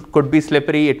road could be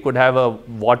slippery, it could have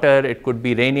water, it could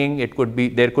be raining,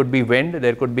 there could be wind,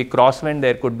 there could be crosswind,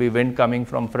 there could be wind coming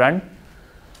from front.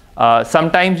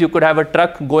 Sometimes you could have a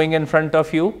truck going in front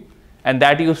of you, and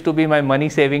that used to be my money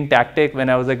saving tactic when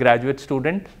I was a graduate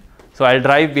student. So I'll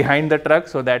drive behind the truck,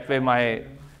 so that way my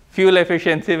fuel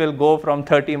efficiency will go from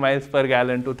 30 miles per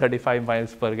gallon to 35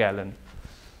 miles per gallon.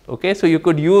 Okay, so you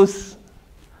could use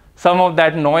some of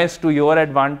that noise to your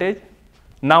advantage.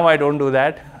 Now I don't do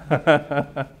that.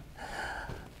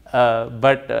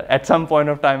 But at some point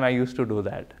of time I used to do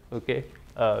that. Okay,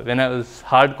 when I was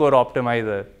hardcore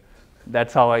optimizer,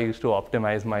 that's how I used to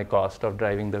optimize my cost of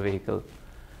driving the vehicle.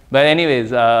 But anyways,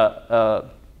 so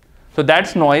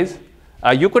that's noise.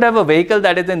 You could have a vehicle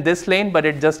that is in this lane, but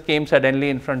it just came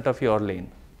suddenly in front of your lane.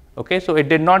 Okay, so it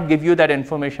did not give you that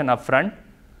information up front.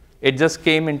 It just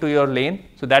came into your lane.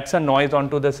 So that's a noise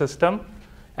onto the system.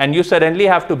 And you suddenly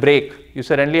have to brake. You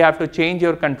suddenly have to change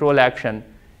your control action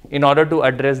in order to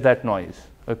address that noise.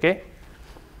 Okay.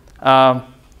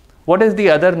 What is the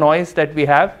other noise that we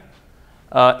have?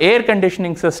 Air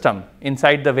conditioning system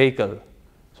inside the vehicle.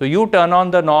 So you turn on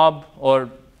the knob, or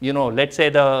let's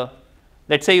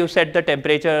say you set the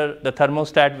temperature, the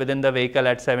thermostat within the vehicle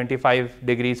at 75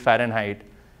 degrees Fahrenheit,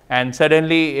 and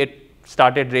suddenly it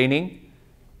started raining,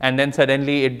 and then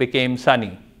suddenly it became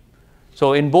sunny.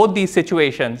 So in both these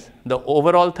situations, the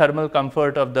overall thermal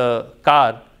comfort of the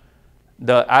car,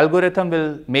 the algorithm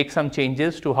will make some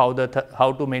changes to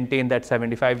how to maintain that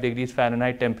 75 degrees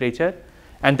Fahrenheit temperature,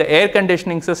 and the air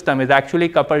conditioning system is actually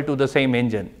coupled to the same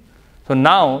engine. So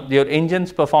now your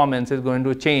engine's performance is going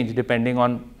to change depending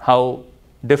on how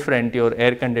different your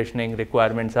air conditioning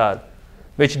requirements are,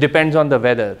 which depends on the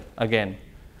weather again.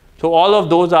 So all of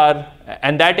those are,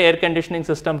 and that air conditioning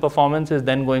system performance is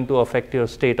then going to affect your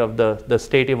state of the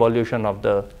state evolution of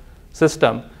the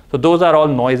system. So those are all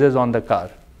noises on the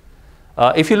car.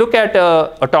 If you look at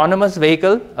autonomous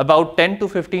vehicle, about 10 to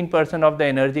 15% of the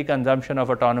energy consumption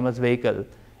of autonomous vehicle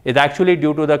is actually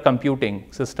due to the computing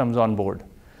systems on board.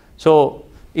 So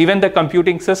even the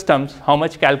computing systems, how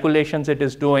much calculations it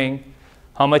is doing,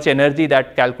 how much energy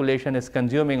that calculation is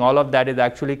consuming, all of that is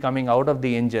actually coming out of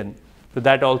the engine. So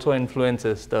that also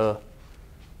influences the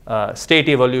state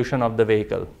evolution of the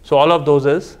vehicle. So all of those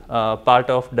is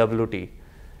part of WT.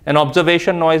 And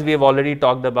observation noise we have already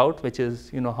talked about, which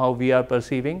is how we are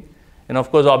perceiving. And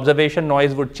of course, observation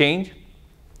noise would change.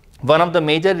 One of the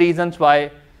major reasons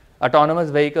why autonomous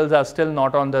vehicles are still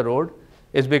not on the road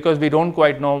is because we don't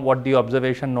quite know what the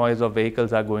observation noise of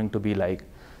vehicles are going to be like.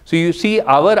 So you see,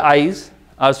 our eyes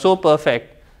are so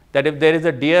perfect that if there is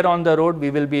a deer on the road,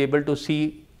 we will be able to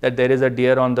see that there is a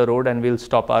deer on the road and we'll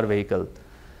stop our vehicle.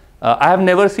 I have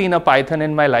never seen a python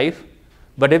in my life,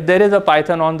 but if there is a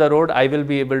python on the road, I will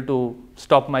be able to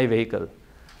stop my vehicle.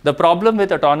 The problem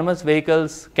with autonomous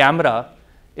vehicles camera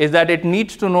is that it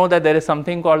needs to know that there is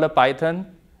something called a python,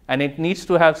 and it needs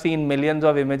to have seen millions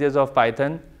of images of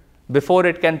python before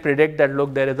it can predict that,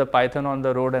 look, there is a python on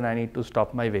the road and I need to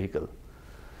stop my vehicle.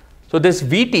 So this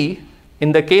VT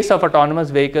in the case of autonomous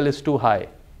vehicle is too high,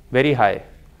 very high,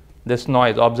 this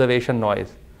noise, observation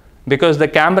noise. because the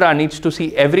camera needs to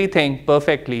see everything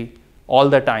perfectly all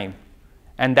the time.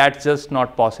 And that's just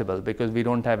not possible because we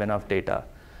don't have enough data.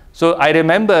 So I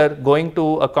remember going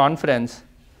to a conference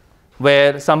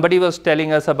where somebody was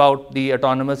telling us about the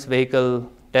autonomous vehicle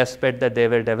test bed that they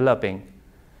were developing.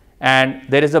 And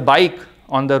there is a bike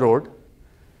on the road,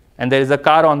 and there is a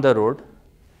car on the road,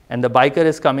 and the biker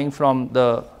is coming from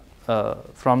the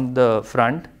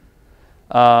front,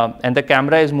 and the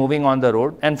camera is moving on the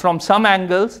road. And from some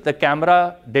angles, the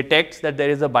camera detects that there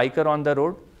is a biker on the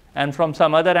road, and from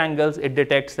some other angles, it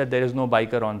detects that there is no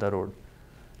biker on the road.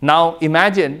 Now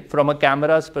imagine from a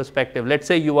camera's perspective, let's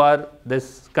say you are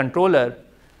this controller,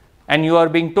 and you are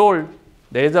being told,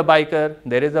 there is a biker,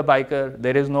 there is a biker,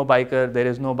 there is no biker, there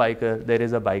is no biker, there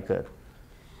is a biker.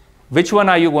 Which one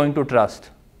are you going to trust?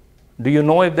 Do you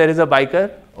know if there is a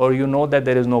biker, or you know that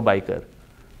there is no biker?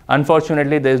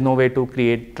 Unfortunately, there is no way to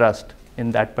create trust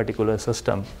in that particular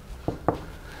system.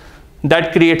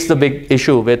 That creates the big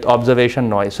issue with observation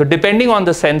noise. So depending on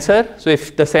the sensor, so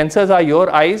if the sensors are your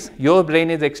eyes, your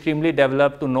brain is extremely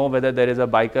developed to know whether there is a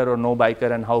biker or no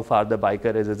biker and how far the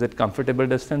biker is. Is it comfortable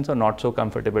distance or not so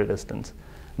comfortable distance?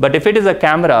 But if it is a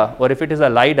camera or if it is a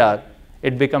LiDAR,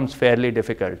 it becomes fairly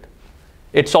difficult.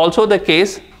 It's also the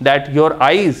case that your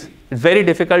eyes, it's very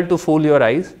difficult to fool your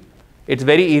eyes. It's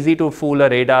very easy to fool a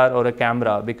radar or a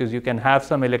camera because you can have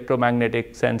some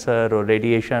electromagnetic sensor or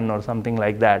radiation or something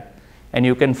like that, and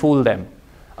you can fool them.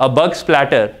 A bug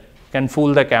splatter can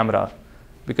fool the camera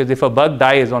because if a bug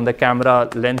dies on the camera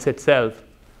lens itself,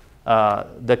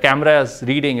 the camera's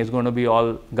reading is going to be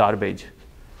all garbage.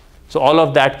 So all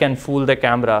of that can fool the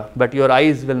camera, but your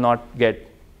eyes will not get,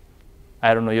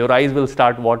 I don't know, your eyes will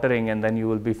start watering and then you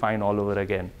will be fine all over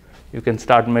again. You can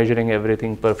start measuring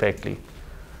everything perfectly.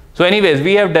 So anyways,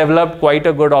 we have developed quite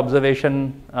a good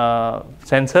observation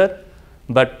sensor,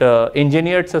 but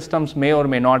engineered systems may or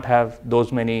may not have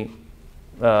those many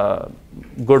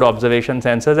good observation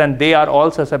sensors, and they are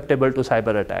all susceptible to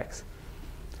cyber attacks,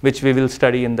 which we will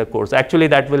study in the course. Actually,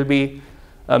 that will be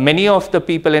many of the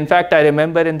people, in fact, I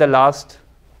remember in the last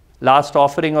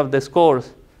offering of this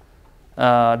course,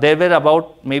 there were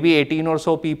about maybe 18 or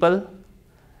so people,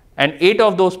 and 8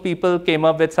 of those people came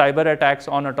up with cyber attacks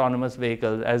on autonomous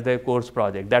vehicles as their course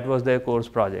project. That was their course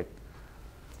project.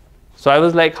 So I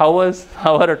was like, how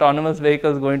are autonomous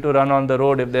vehicles going to run on the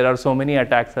road if there are so many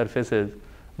attack surfaces?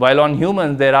 While on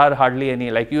humans, there are hardly any.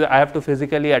 Like I have to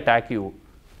physically attack you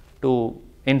to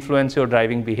influence your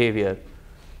driving behavior.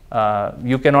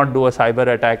 You cannot do a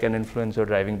cyber attack and influence your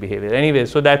driving behavior. Anyway,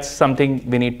 so that's something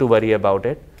we need to worry about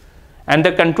it. And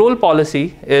the control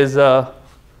policy is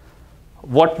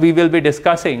what we will be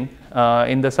discussing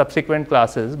in the subsequent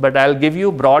classes, but I'll give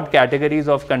you broad categories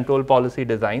of control policy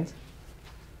designs.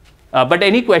 But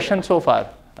any questions so far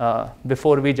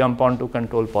before we jump on to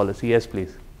control policy? Yes,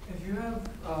 please. If you have,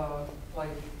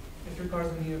 if your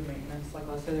car's in need of maintenance, like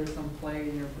let's say there's some play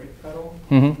in your brake pedal,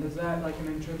 is that like an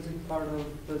intrinsic part of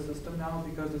the system now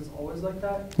because it's always like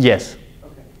that? Yes.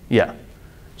 Okay. Yeah.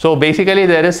 So basically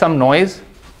there is some noise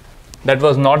that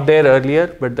was not there earlier,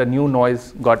 but the new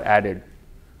noise got added.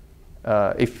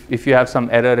 If you have some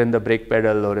error in the brake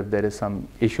pedal or if there is some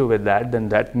issue with that, then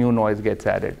that new noise gets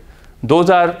added.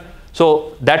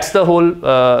 So that's the whole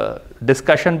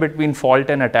discussion between fault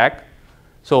and attack.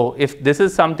 So if this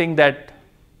is something that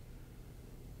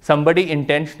somebody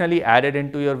intentionally added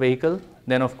into your vehicle,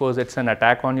 then of course it's an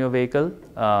attack on your vehicle.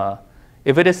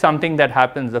 If it is something that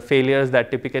happens, the failures that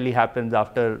typically happens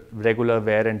after regular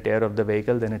wear and tear of the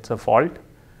vehicle, then it's a fault.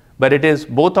 But it is,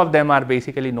 both of them are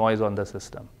basically noise on the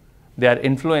system. They are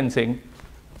influencing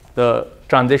the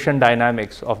transition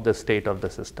dynamics of the state of the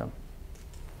system.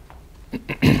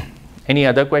 Any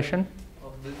other question?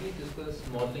 Will we discuss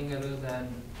modeling errors and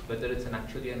whether it's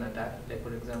actually an attack? Like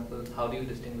for example, how do you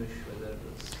distinguish whether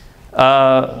it's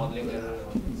a modeling error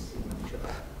or it's an actual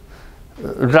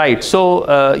attack? Right.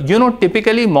 So,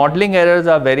 typically modeling errors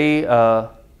are very,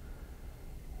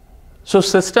 so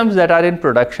systems that are in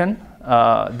production,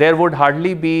 there would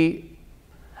hardly be,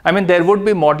 there would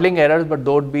be modeling errors, but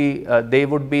they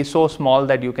would be so small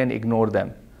that you can ignore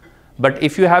them. But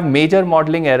if you have major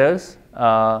modeling errors,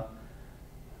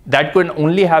 that could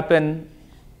only happen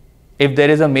if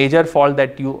there is a major fault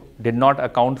that you did not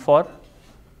account for.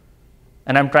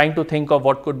 And I'm trying to think of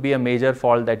what could be a major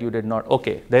fault that you did not.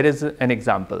 Okay, there is an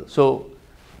example. So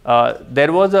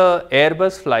there was an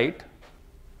Airbus flight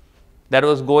that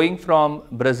was going from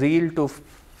Brazil to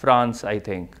France, I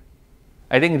think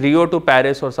Rio to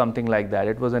Paris or something like that.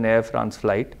 It was an Air France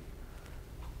flight,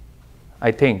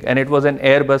 I think, and it was an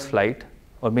Airbus flight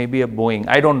or maybe a Boeing,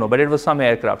 I don't know, but it was some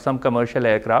aircraft, some commercial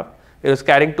aircraft. It was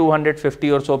carrying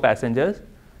 250 or so passengers,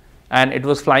 and it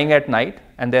was flying at night,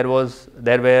 and there were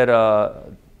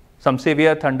some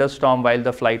severe thunderstorm while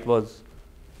the flight was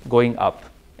going up.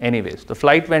 Anyways, the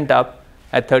flight went up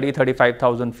at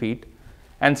 35,000 feet,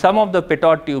 and some of the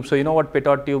pitot tubes, so you know what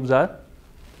pitot tubes are?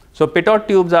 So pitot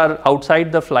tubes are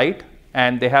outside the flight,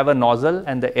 and they have a nozzle,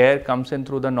 and the air comes in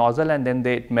through the nozzle, and then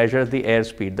it measures the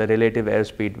airspeed, the relative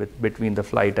airspeed between the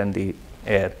flight and the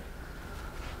air.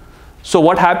 So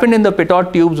what happened in the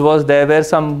pitot tubes was there were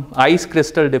some ice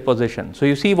crystal deposition. So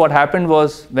you see what happened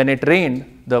was when it rained,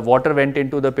 the water went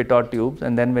into the pitot tubes,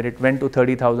 and then when it went to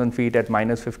 30,000 feet at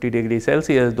minus 50 degrees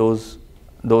Celsius, those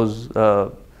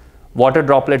water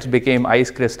droplets became ice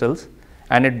crystals,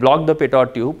 and it blocked the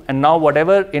pitot tube. And now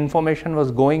whatever information was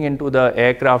going into the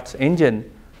aircraft's engine,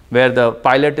 where the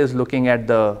pilot is looking at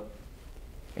the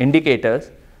indicators,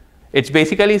 it's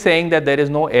basically saying that there is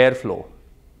no airflow.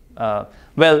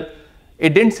 Well,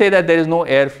 it didn't say that there is no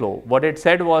airflow. What it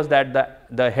said was that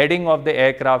the heading of the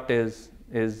aircraft is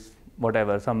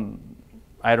whatever,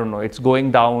 I don't know, it's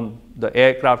going down, the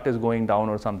aircraft is going down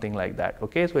or something like that.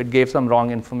 Okay, so it gave some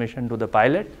wrong information to the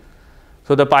pilot.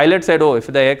 So the pilot said, oh, if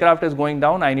the aircraft is going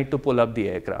down, I need to pull up the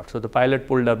aircraft. So the pilot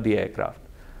pulled up the aircraft.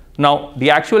 Now, the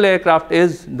actual aircraft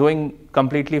is doing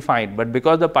completely fine, but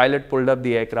because the pilot pulled up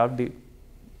the aircraft,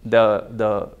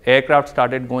 the aircraft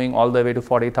started going all the way to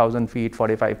 40,000 feet,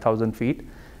 45,000 feet.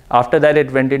 After that,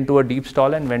 it went into a deep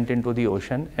stall and went into the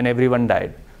ocean, and everyone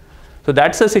died. So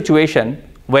that's a situation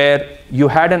where you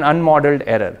had an unmodeled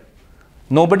error.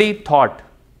 Nobody thought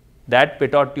that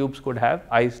pitot tubes could have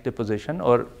ice deposition,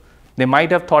 or they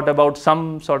might have thought about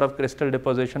some sort of crystal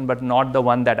deposition, but not the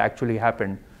one that actually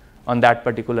happened on that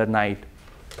particular night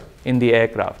in the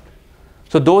aircraft.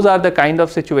 So those are the kind of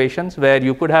situations where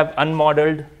you could have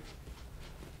unmodeled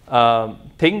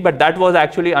thing, but that was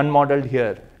actually unmodeled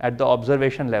here at the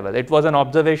observation level. It was an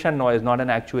observation noise, not an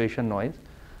actuation noise.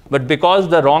 But because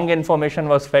the wrong information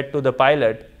was fed to the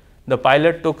pilot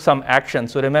took some action.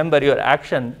 So remember, your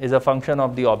action is a function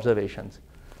of the observations.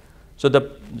 So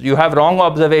you have wrong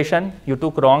observation, you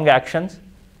took wrong actions,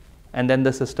 and then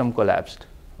the system collapsed.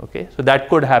 Okay, so that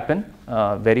could happen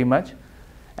very much.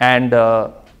 And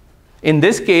in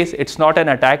this case, it's not an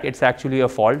attack, it's actually a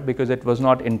fault because it was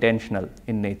not intentional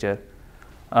in nature.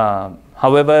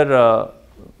 However,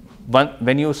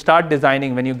 when you start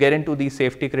designing, when you get into these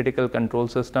safety critical control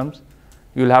systems,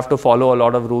 you'll have to follow a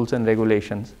lot of rules and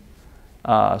regulations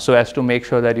so as to make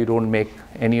sure that you don't make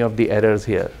any of the errors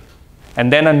here.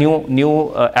 And then a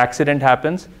new accident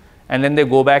happens, and then they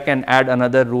go back and add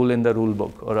another rule in the rule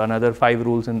book or another 5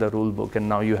 rules in the rule book, and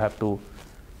now you have to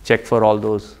check for all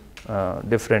those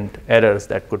different errors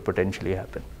that could potentially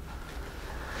happen.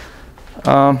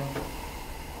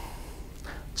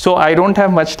 So I don't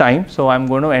have much time, so I'm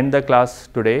going to end the class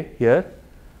today here.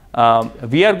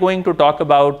 We are going to talk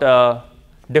about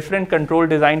different control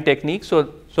design techniques.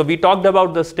 So we talked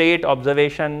about the state,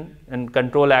 observation, and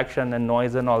control action, and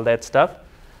noise, and all that stuff.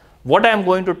 What I'm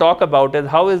going to talk about is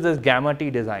how is this gamma T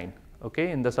design,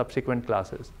 okay, in the subsequent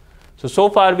classes. So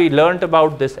far we learned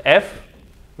about this F,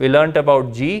 we learned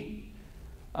about G.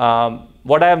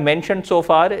 What I have mentioned so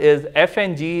far is F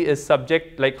and G is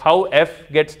subject, like how F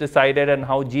gets decided and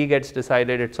how G gets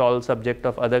decided, it's all subject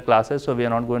of other classes, so we are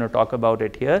not going to talk about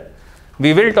it here.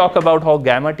 We will talk about how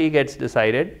gamma T gets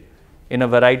decided in a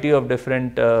variety of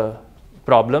different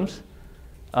problems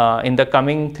in the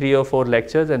coming 3 or 4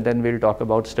 lectures, and then we'll talk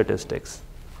about statistics.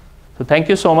 So thank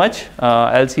you so much.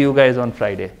 I'll see you guys on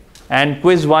Friday. And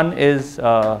quiz 1 is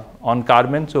on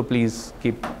Carmen, so please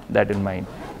keep that in mind.